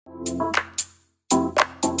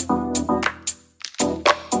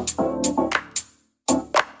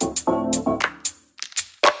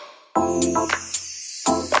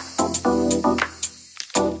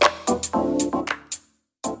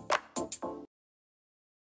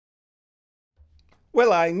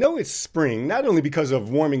Well, I know it's spring, not only because of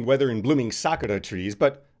warming weather and blooming sakura trees,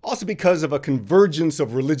 but also because of a convergence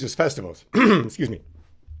of religious festivals. Excuse me.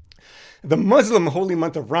 The Muslim holy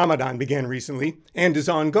month of Ramadan began recently and is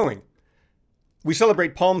ongoing. We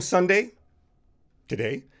celebrate Palm Sunday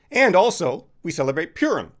today, and also we celebrate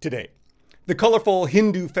Purim today. The colorful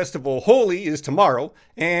Hindu festival Holi is tomorrow,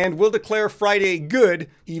 and we'll declare Friday good,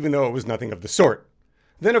 even though it was nothing of the sort.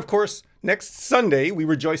 Then, of course, next Sunday, we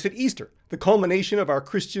rejoice at Easter, the culmination of our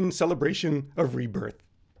Christian celebration of rebirth.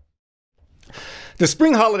 The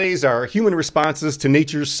spring holidays are human responses to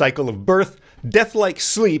nature's cycle of birth, death-like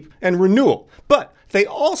sleep, and renewal, but they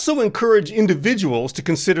also encourage individuals to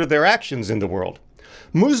consider their actions in the world.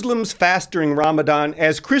 Muslims fast during Ramadan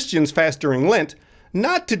as Christians fast during Lent,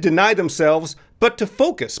 not to deny themselves, but to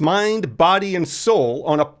focus mind, body, and soul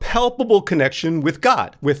on a palpable connection with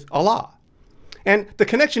God, with Allah. And the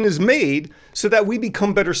connection is made so that we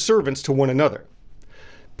become better servants to one another.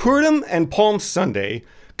 Purim and Palm Sunday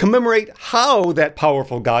commemorate how that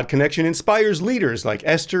powerful God connection inspires leaders like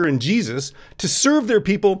Esther and Jesus to serve their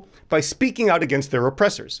people by speaking out against their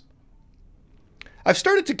oppressors. I've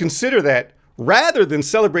started to consider that rather than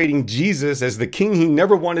celebrating Jesus as the king he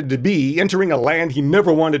never wanted to be, entering a land he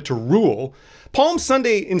never wanted to rule, Palm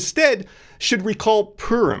Sunday instead should recall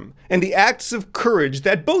Purim and the acts of courage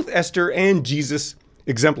that both Esther and Jesus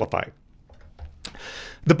exemplify.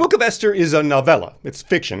 The book of Esther is a novella. It's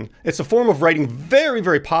fiction. It's a form of writing very,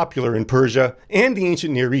 very popular in Persia and the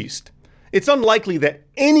ancient Near East. It's unlikely that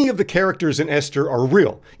any of the characters in Esther are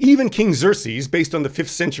real. Even King Xerxes, based on the 5th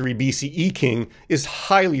century BCE king, is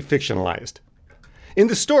highly fictionalized. In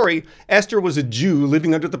the story, Esther was a Jew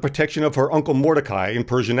living under the protection of her uncle Mordecai in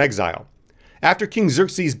Persian exile. After King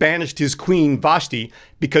Xerxes banished his queen Vashti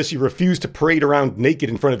because she refused to parade around naked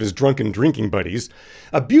in front of his drunken drinking buddies,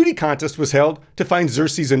 a beauty contest was held to find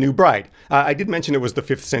Xerxes a new bride. I did mention it was the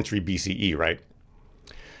 5th century BCE, right?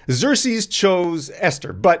 Xerxes chose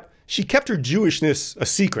Esther, but she kept her Jewishness a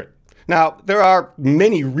secret. Now, there are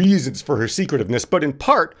many reasons for her secretiveness, but in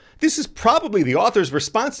part, this is probably the author's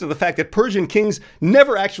response to the fact that Persian kings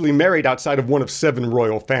never actually married outside of one of 7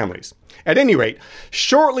 royal families. At any rate,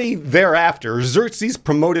 shortly thereafter, Xerxes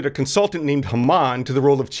promoted a consultant named Haman to the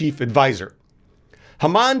role of chief advisor.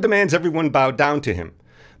 Haman demands everyone bow down to him.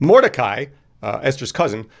 Mordecai, Esther's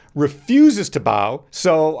cousin, refuses to bow,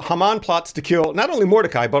 so Haman plots to kill not only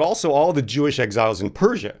Mordecai, but also all the Jewish exiles in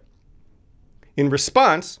Persia. In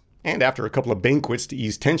response, and after a couple of banquets to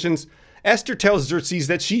ease tensions, Esther tells Xerxes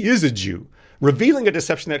that she is a Jew, revealing a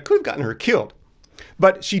deception that could have gotten her killed.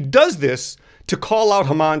 But she does this to call out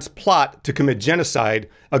Haman's plot to commit genocide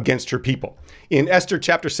against her people. In Esther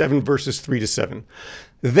chapter 7, verses 3-7.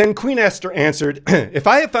 Then Queen Esther answered, If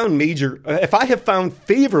I have found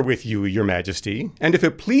favor with you, your majesty, and if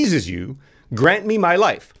it pleases you, grant me my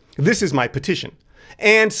life. This is my petition.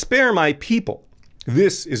 And spare my people.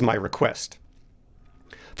 This is my request.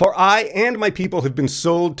 For I and my people have been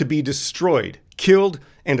sold to be destroyed, killed,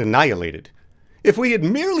 and annihilated. If we had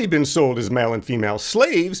merely been sold as male and female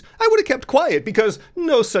slaves, I would have kept quiet because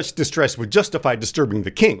no such distress would justify disturbing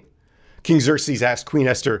the king. King Xerxes asked Queen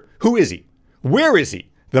Esther, Who is he? Where is he,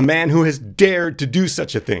 the man who has dared to do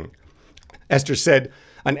such a thing? Esther said,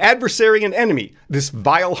 An adversary and enemy, this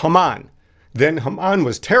vile Haman. Then Haman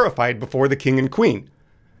was terrified before the king and queen.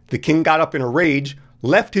 The king got up in a rage,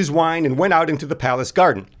 left his wine, and went out into the palace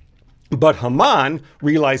garden. But Haman,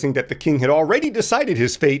 realizing that the king had already decided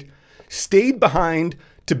his fate, stayed behind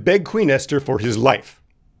to beg Queen Esther for his life.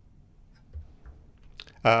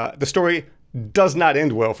 The story does not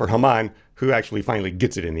end well for Haman, who actually finally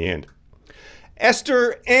gets it in the end.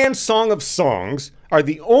 Esther and Song of Songs are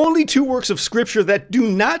the only 2 works of scripture that do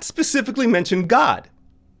not specifically mention God.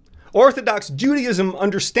 Orthodox Judaism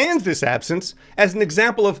understands this absence as an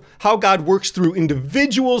example of how God works through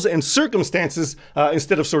individuals and circumstances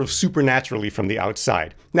instead of sort of supernaturally from the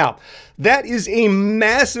outside. Now, that is a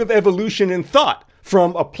massive evolution in thought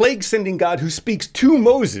from a plague-sending God who speaks to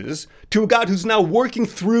Moses to a God who's now working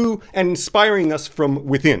through and inspiring us from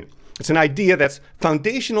within. It's an idea that's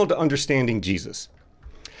foundational to understanding Jesus.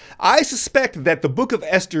 I suspect that the book of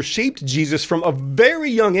Esther shaped Jesus from a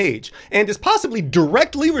very young age and is possibly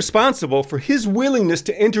directly responsible for his willingness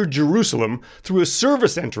to enter Jerusalem through a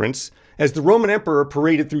service entrance as the Roman emperor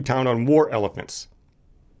paraded through town on war elephants.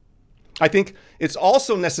 I think it's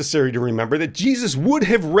also necessary to remember that Jesus would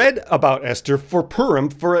have read about Esther for Purim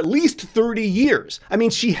for at least 30 years. I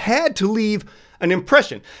mean, she had to leave an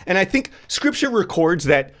impression. And I think Scripture records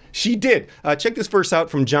that she did. Check this verse out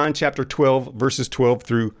from John chapter 12, verses 12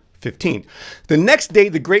 through 15. The next day,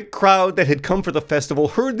 the great crowd that had come for the festival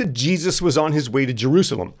heard that Jesus was on his way to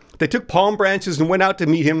Jerusalem. They took palm branches and went out to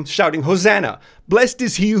meet him, shouting, "Hosanna! Blessed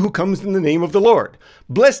is he who comes in the name of the Lord.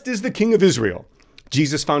 Blessed is the King of Israel."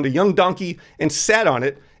 Jesus found a young donkey and sat on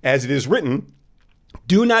it, as it is written,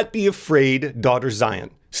 "Do not be afraid, daughter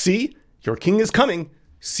Zion. See, your king is coming,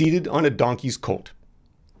 seated on a donkey's colt."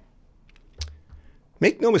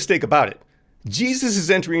 Make no mistake about it. Jesus'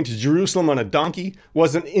 entry into Jerusalem on a donkey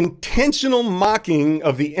was an intentional mocking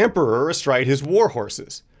of the emperor astride his war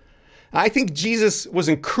horses. I think Jesus was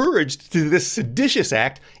encouraged to this seditious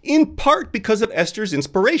act in part because of Esther's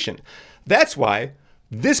inspiration. That's why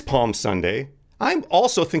this Palm Sunday, I'm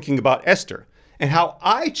also thinking about Esther and how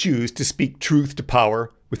I choose to speak truth to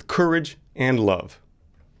power with courage and love.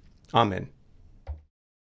 Amen.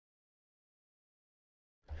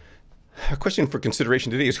 A question for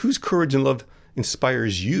consideration today is, whose courage and love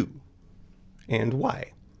inspires you and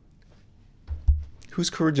why?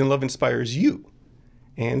 Whose courage and love inspires you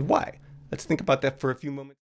and why? Let's think about that for a few moments.